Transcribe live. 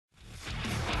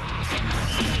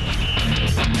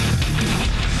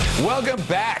Welcome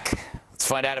back. Let's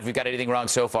find out if we've got anything wrong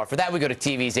so far. For that, we go to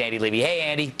TV's Andy Levy. Hey,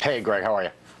 Andy. Hey, Greg. How are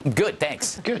you? Good,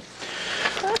 thanks. Good.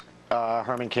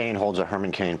 Herman Cain holds a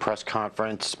Herman Cain press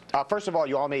conference. First of all,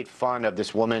 you all made fun of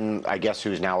this woman, I guess,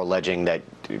 who's now alleging that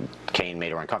Cain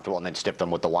made her uncomfortable and then stiffed them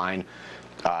with the wine.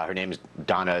 Her name is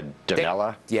Donna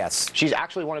Donella. Yes. She's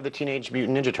actually one of the Teenage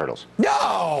Mutant Ninja Turtles.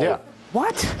 No! Yeah.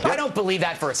 What? Yep. I don't believe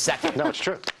that for a second. No, it's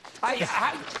true.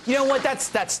 You know what?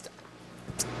 That's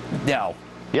no.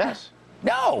 Yes.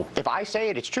 No. If I say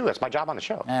it, it's true. That's my job on the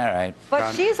show. All right.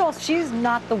 But she's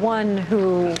not the one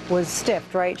who was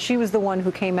stiffed, right? She was the one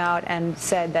who came out and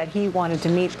said that he wanted to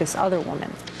meet this other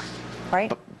woman, right?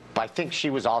 But I think she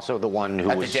was also the one who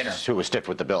was stiffed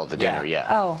with the bill at the dinner.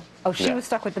 Yeah. Oh, she was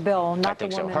stuck with the bill, not the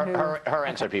woman who. Her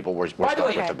and some people were stuck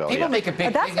with the bill. People make a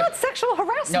big. That's not sexual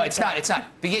harassment. No, it's not. It's not.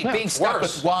 Being stuck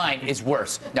with wine is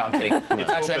worse. No, I'm kidding.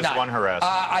 Actually, I'm not. One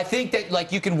harassment. I think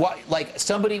that you can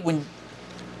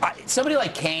somebody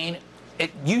like Cain.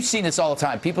 You've seen this all the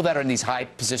time. People that are in these high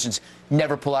positions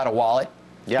never pull out a wallet.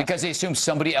 Yeah. Because they assume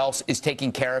somebody else is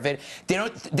taking care of it. They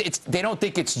don't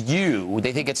think it's you.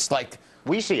 They think it's like.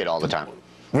 We see it all the time.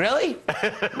 Really?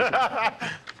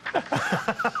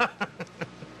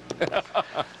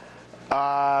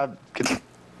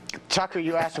 Tucker,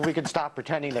 you asked if we could stop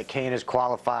pretending that Cain is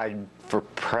qualified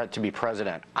to be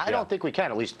president. I don't think we can,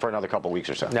 at least for another couple weeks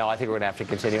or so. No, I think we're going to have to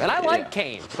continue. And I like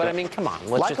Cain, but I mean, come on.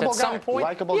 Let's just at some point.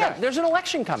 Likeable guy. There's an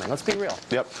election coming. Let's be real.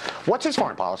 Yep. What's his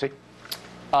foreign policy?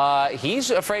 He's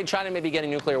afraid China may be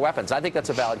getting nuclear weapons. I think that's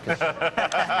a valid concern.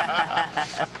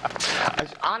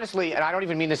 Honestly, and I don't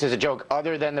even mean this as a joke,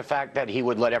 other than the fact that he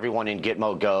would let everyone in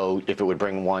Gitmo go if it would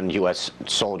bring one U.S.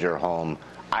 soldier home,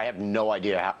 I have no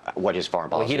idea what his foreign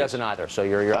policy is. Well, he doesn't either, so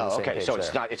you're on the same page so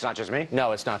there. it's not just me?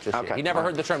 No, it's not just you. He never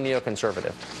heard the term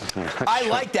neoconservative. I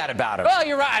like that about him. Well,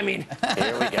 you're right. I mean.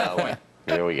 Here we go.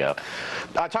 Here we go.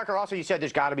 Tucker, also you said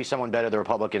there's got to be someone better the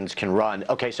Republicans can run.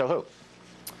 Okay, so who?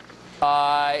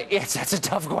 Yes, that's a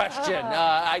tough question.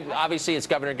 Obviously, it's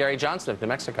Governor Gary Johnson of New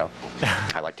Mexico.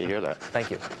 I like to hear that.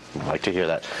 Thank you. I like to hear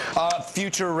that.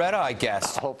 Future Retta, I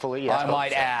guess. Hopefully, yes. I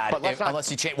might add, unless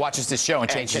he watches this show and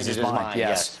changes his mind.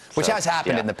 Yes. Which has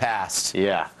happened in the past.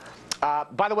 Yeah.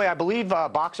 By the way, I believe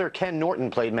boxer Ken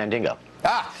Norton played Mandingo.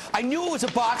 Ah, I knew it was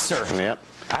a boxer. Yep.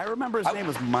 I remember his name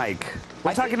was Mike.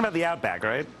 We're talking about the Outback,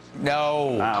 right?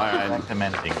 No. Oh, I like the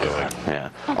Mandingo. Yeah.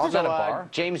 Also,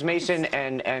 James Mason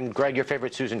and Greg, your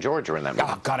favorite Susan George are in that movie.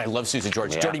 Oh, God, I love Susan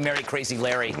George. Yeah. Dirty Mary, Crazy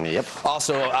Larry. Yep.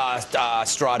 Also,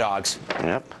 Straw Dogs.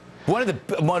 Yep. One of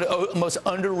the most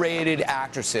underrated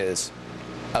actresses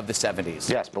of the 70s.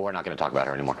 Yes, but we're not going to talk about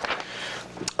her anymore.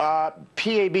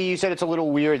 PAB, you said it's a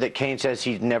little weird that Cain says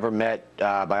he's never met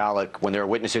Bialik when there are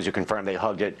witnesses who confirmed they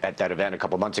hugged it at that event a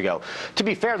couple months ago. To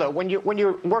be fair, though, when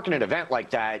you're working an event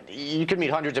like that, you can meet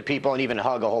hundreds of people and even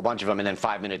hug a whole bunch of them, and then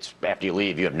 5 minutes after you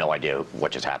leave, you have no idea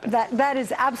what just happened. That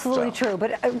is absolutely true,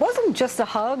 but it wasn't just a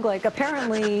hug. Like,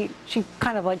 apparently, she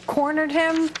kind of like cornered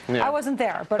him. Yeah. I wasn't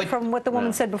there, but from what the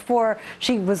woman said before,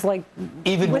 she was like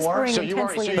even whispering more.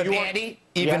 intensely. But Andy,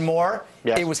 even more,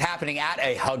 it was happening at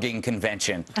a hugging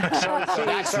convention. So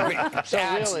that's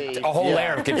really a whole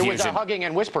layer of confusion. It was a hugging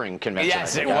and whispering convention.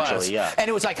 Yes, it was. Yeah. And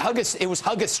it was like hug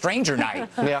a stranger night,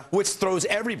 which throws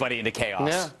everybody into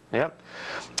chaos. Yeah.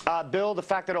 Bill, the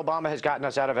fact that Obama has gotten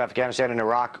us out of Afghanistan and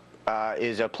Iraq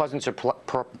is a pleasant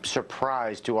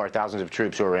surprise to our thousands of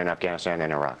troops who are in Afghanistan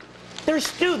and Iraq.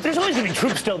 There's always going to be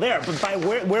troops still there, but by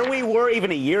where we were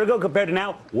even a year ago compared to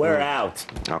now, we're out.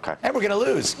 Okay. And we're going to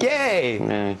lose.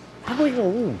 Yay. How are we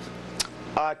going to lose?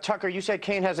 Tucker, you said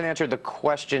Cain hasn't answered the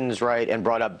questions right and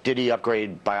brought up, did he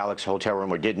upgrade Bialik's hotel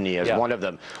room or didn't he, as one of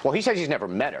them. Well, he says he's never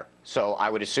met her, so I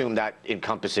would assume that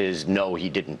encompasses no, he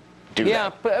didn't do that.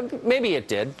 Yeah, but maybe it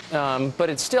did. But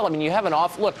it's still, I mean, you have an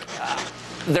awful, look,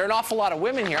 there are an awful lot of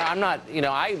women here. I'm not,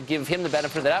 I give him the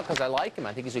benefit of the doubt because I like him.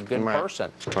 I think he's a good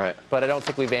person. Right. But I don't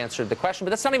think we've answered the question. But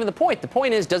that's not even the point. The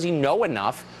point is, does he know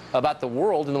enough about the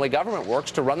world and the way government works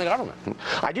to run the government?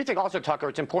 I do think also, Tucker,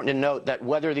 it's important to note that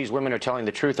whether these women are telling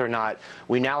the truth or not,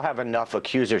 we now have enough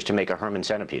accusers to make a Herman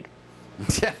centipede.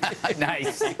 Nice.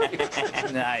 Nice.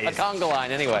 A conga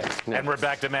line, anyway. And we're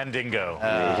back to Mandingo.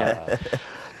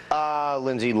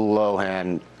 Lindsay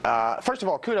Lohan. First of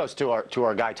all, kudos to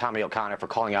our guy Tommy O'Connor for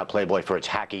calling out Playboy for its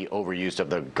hacky overuse of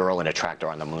the girl in a tractor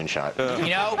on the moonshot.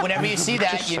 Whenever you see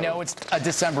that, you know it's a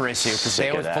December issue because they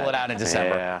always pull it out in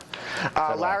December.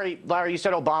 Yeah. Larry, you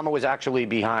said Obama was actually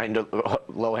behind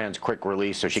Lohan's quick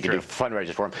release so she could do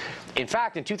fundraisers for him. In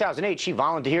fact, in 2008, she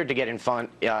volunteered to get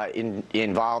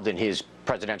involved in his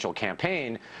presidential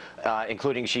campaign,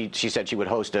 including she said she would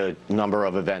host a number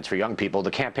of events for young people. The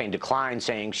campaign declined,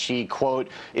 saying she, quote,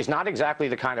 is not exactly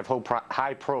the kind of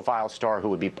high-profile star who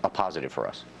would be a positive for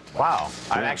us. Wow.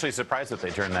 I'm actually surprised that they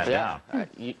turned that down.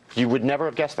 You would never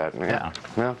have guessed that.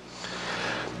 Yeah.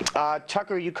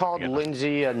 Tucker, you called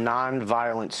Lindsay a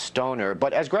non-violent stoner,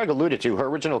 but as Greg alluded to, her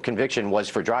original conviction was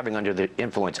for driving under the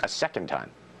influence a second time.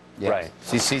 Yes. Right.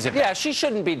 She sees it. Yeah, she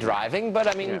shouldn't be driving, but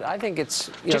I mean, I think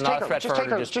it's not a threat for her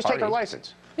to just take her party.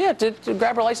 license. Yeah, to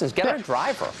grab her license, get her a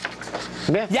driver.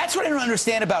 Yeah. That's what I don't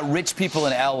understand about rich people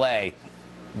in L.A.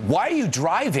 Why are you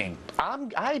driving?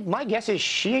 My guess is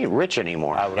she ain't rich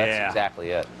anymore. That's exactly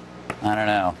it. I don't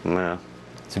know. Yeah.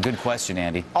 It's a good question,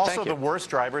 Andy. Also, the worst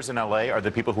drivers in LA are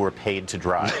the people who are paid to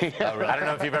drive. I don't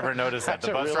know if you've ever noticed that.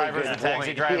 The bus really drivers, good the taxi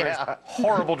point. drivers,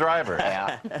 horrible drivers.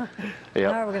 Yeah.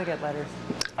 Now we're going to get letters.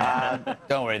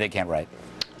 Don't worry, they can't write.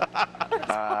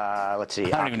 Let's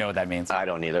see. I don't even know what that means. I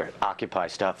don't either. Occupy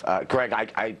stuff. Greg, I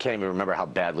can't even remember how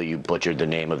badly you butchered the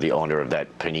name of the owner of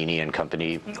that Panini and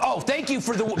Company. Oh, thank you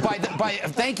for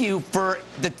thank you for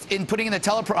in putting in the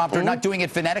teleprompter, not doing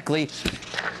it phonetically.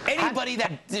 Anybody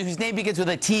whose name begins with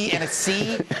a T and a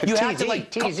C, you have to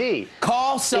like TZ.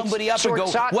 Call somebody up and go,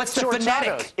 what's the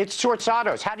phonetic? It's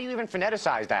Sortsatos. How do you even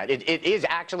phoneticize that? It is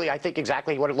actually, I think,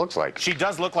 exactly what it looks like. She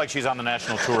does look like she's on the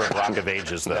national tour of Rock of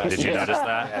Ages, though. Did you notice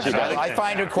that? I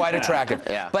find her quite attractive.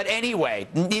 Yeah. But anyway,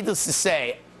 needless to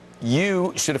say,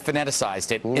 you should have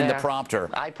phoneticized it in the prompter.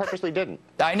 I purposely didn't.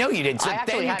 I know you did. So I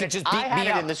then you could just beat I had me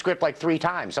it up. in the script like 3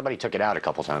 times. Somebody took it out a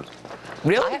couple times.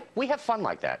 Really? We have fun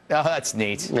like that. Oh, that's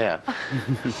neat. Yeah.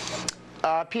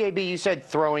 PAB, you said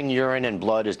throwing urine and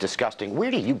blood is disgusting.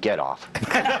 Where do you get off?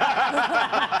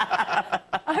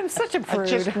 I'm such a prude.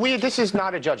 This is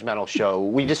not a judgmental show.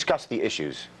 We discuss the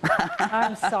issues.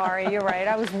 I'm sorry. You're right.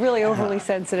 I was really overly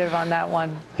sensitive on that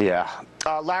one. Yeah.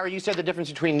 Larry, you said the difference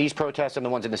between these protests and the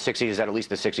ones in the 60s is that at least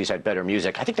the 60s had better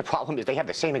music. I think the problem is they have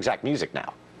the same exact music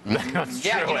now.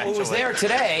 Yeah, it was there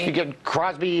today. You get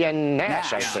Crosby and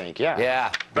Nash, I think. Yeah.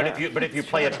 Yeah. But if you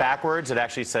play it backwards, it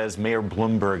actually says Mayor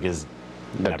Bloomberg is.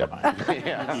 Never mind.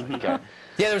 Yeah. Okay.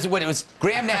 Yeah, it was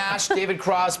Graham Nash, David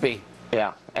Crosby.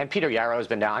 Yeah. And Peter Yarrow's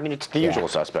been down. I mean, it's the usual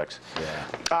suspects. Yeah.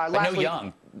 But Neil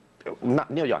Young.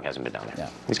 Neil Young hasn't been down there. Yeah.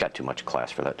 He's got too much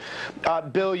class for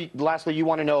that. Bill, lastly, you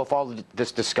want to know if all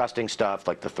this disgusting stuff,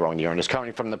 like the throwing urine, is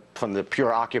coming from the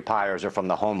pure occupiers or from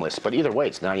the homeless. But either way,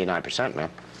 it's 99%, man.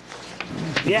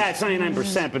 Yeah, it's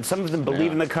 99%, but some of them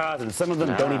believe in the cause, and some of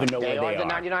them don't even know where they are. They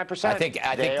are the 99%. I think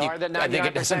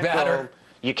it doesn't matter. Bill.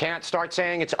 You can't start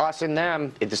saying it's us and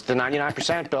them. It's the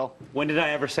 99%, Bill. When did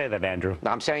I ever say that, Andrew?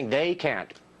 I'm saying they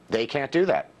can't. They can't do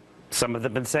that. Some of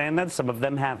them have been saying that, some of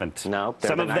them haven't. No.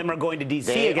 Some of them are going to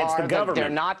D.C. against the government. They're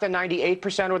not the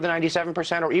 98% or the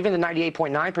 97% or even the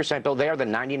 98.9%, Bill. They are the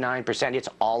 99%. It's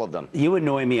all of them. You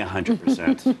annoy me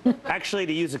 100%. Actually,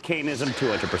 to use a Keynesism,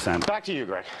 200%. Back to you,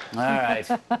 Greg. All right.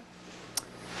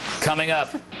 Coming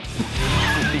up,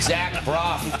 Zach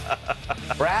Braff.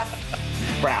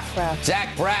 Zach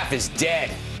Braff is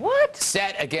dead. What?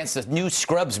 Set against the new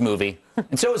Scrubs movie.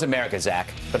 And so is America,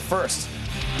 Zach. But first,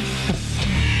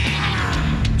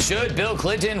 should Bill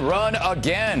Clinton run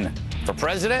again? For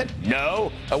president?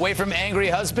 No. Away from angry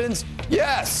husbands?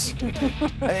 Yes.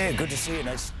 Hey, good to see you.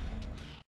 Nice